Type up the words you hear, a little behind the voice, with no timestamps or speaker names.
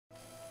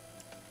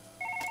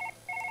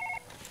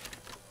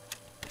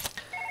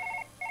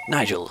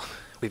Nigel,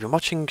 we've been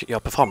watching your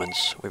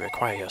performance. We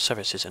require your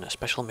services in a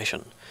special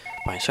mission.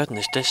 By inserting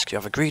this disc, you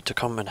have agreed to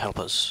come and help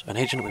us. An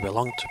agent will be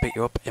along to pick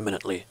you up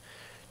imminently.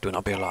 Do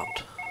not be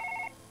alarmed.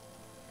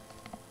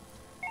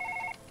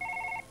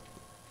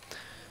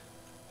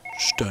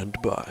 Stand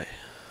by.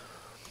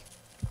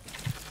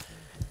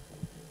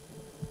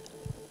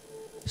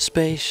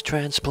 Space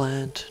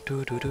transplant.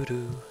 Do do do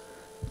do.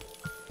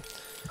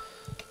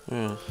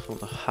 Want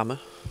the hammer?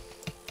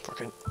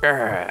 Fucking.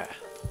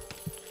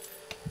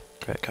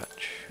 Great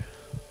catch.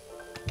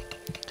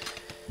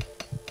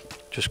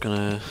 Just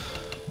gonna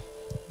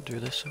do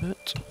this a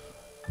bit.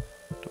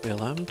 Don't be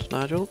alarmed,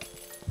 Nigel.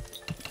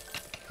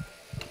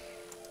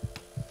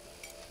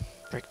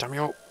 Break damn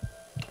you.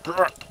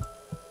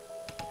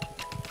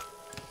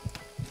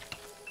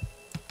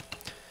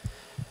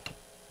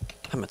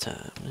 Hammer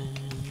time.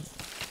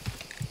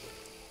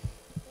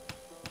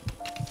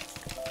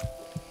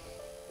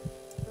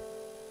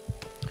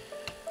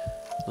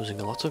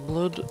 Losing a lot of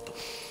blood.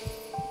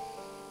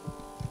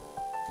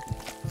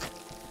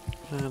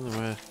 And the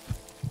way.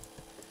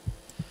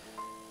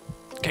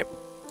 Okay.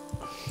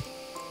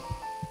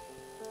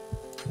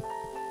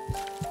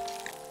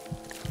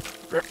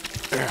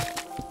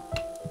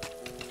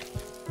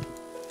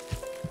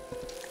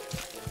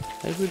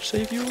 I will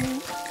save you.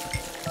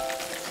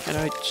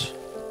 Alright.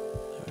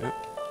 There we go.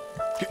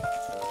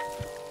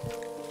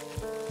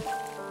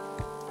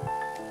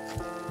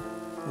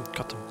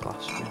 Cut them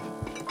glass.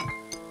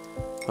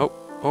 Oh,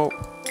 oh,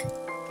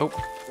 oh.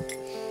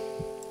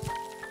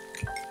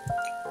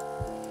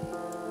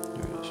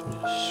 There it is.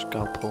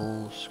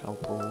 Scalpel,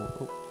 scalpel.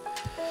 Oh.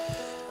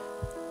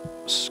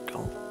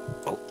 Scalpel.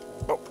 Oh,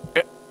 oh,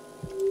 yeah.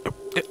 Oh,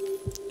 yeah.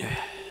 Yeah.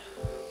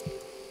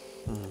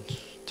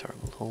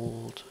 Terrible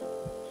hold.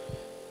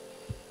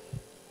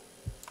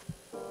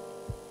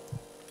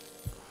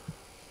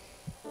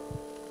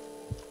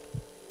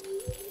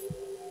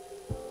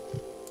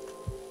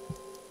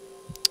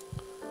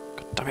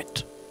 God damn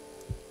it.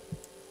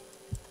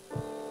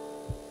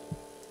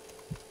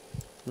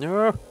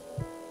 No.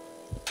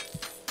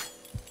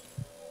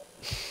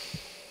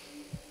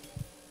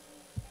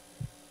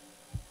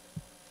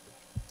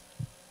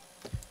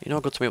 You're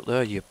not good to me up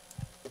there, you.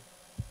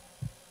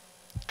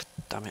 God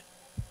damn it.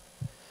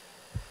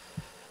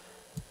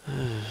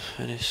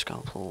 Any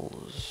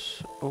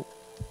scalpels? Oh.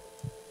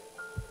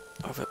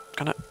 Over.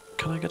 Can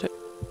I get it?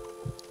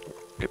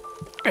 Yep.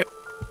 Yep.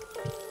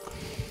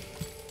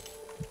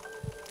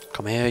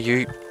 Come here,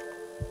 you.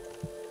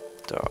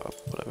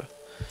 Whatever.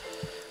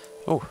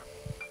 Oh.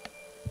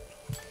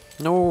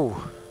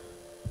 No!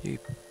 You...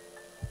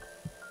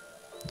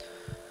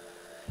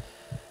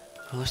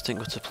 Well, this didn't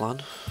go to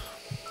plan.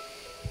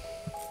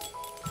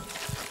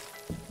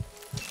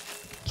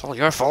 It's all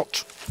your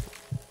fault!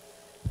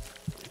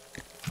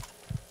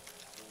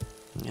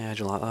 Yeah,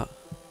 do you like that?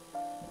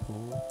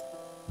 Ooh.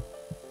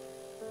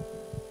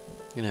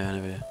 You know,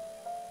 anyway.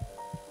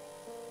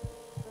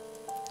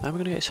 How am I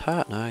gonna get his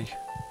heart now?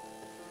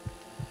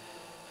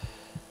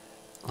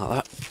 Like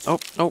that. Oh,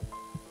 no!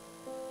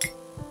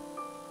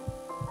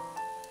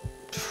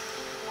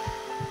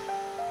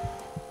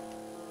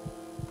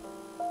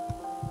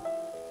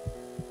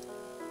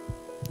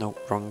 No,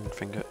 wrong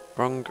finger.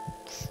 Wrong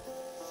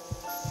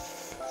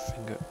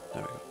finger.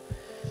 There we go.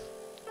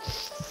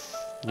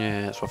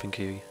 Yeah, that's what I think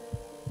you.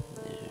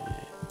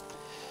 Yeah.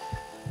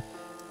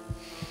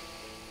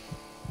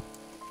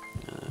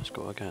 Let's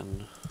go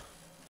again.